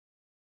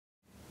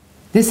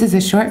This is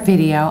a short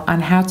video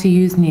on how to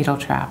use needle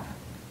trap.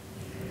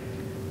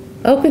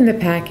 Open the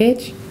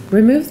package,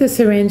 remove the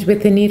syringe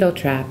with the needle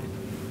trap.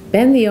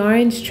 Bend the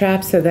orange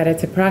trap so that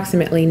it's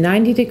approximately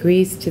 90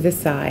 degrees to the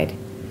side.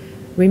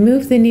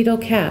 Remove the needle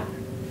cap.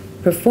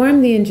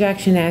 Perform the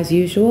injection as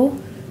usual,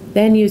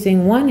 then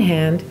using one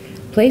hand,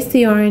 place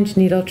the orange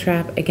needle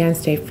trap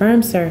against a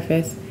firm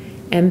surface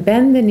and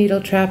bend the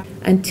needle trap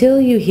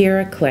until you hear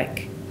a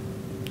click.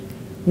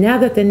 Now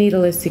that the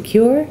needle is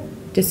secure,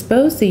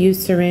 dispose the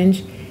used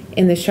syringe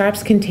in the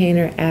sharps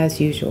container as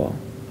usual.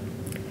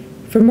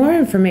 For more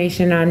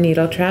information on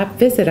needle trap,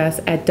 visit us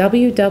at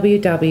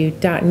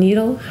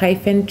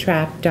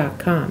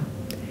www.needle-trap.com.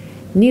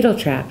 Needle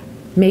trap,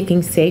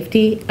 making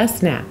safety a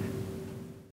snap.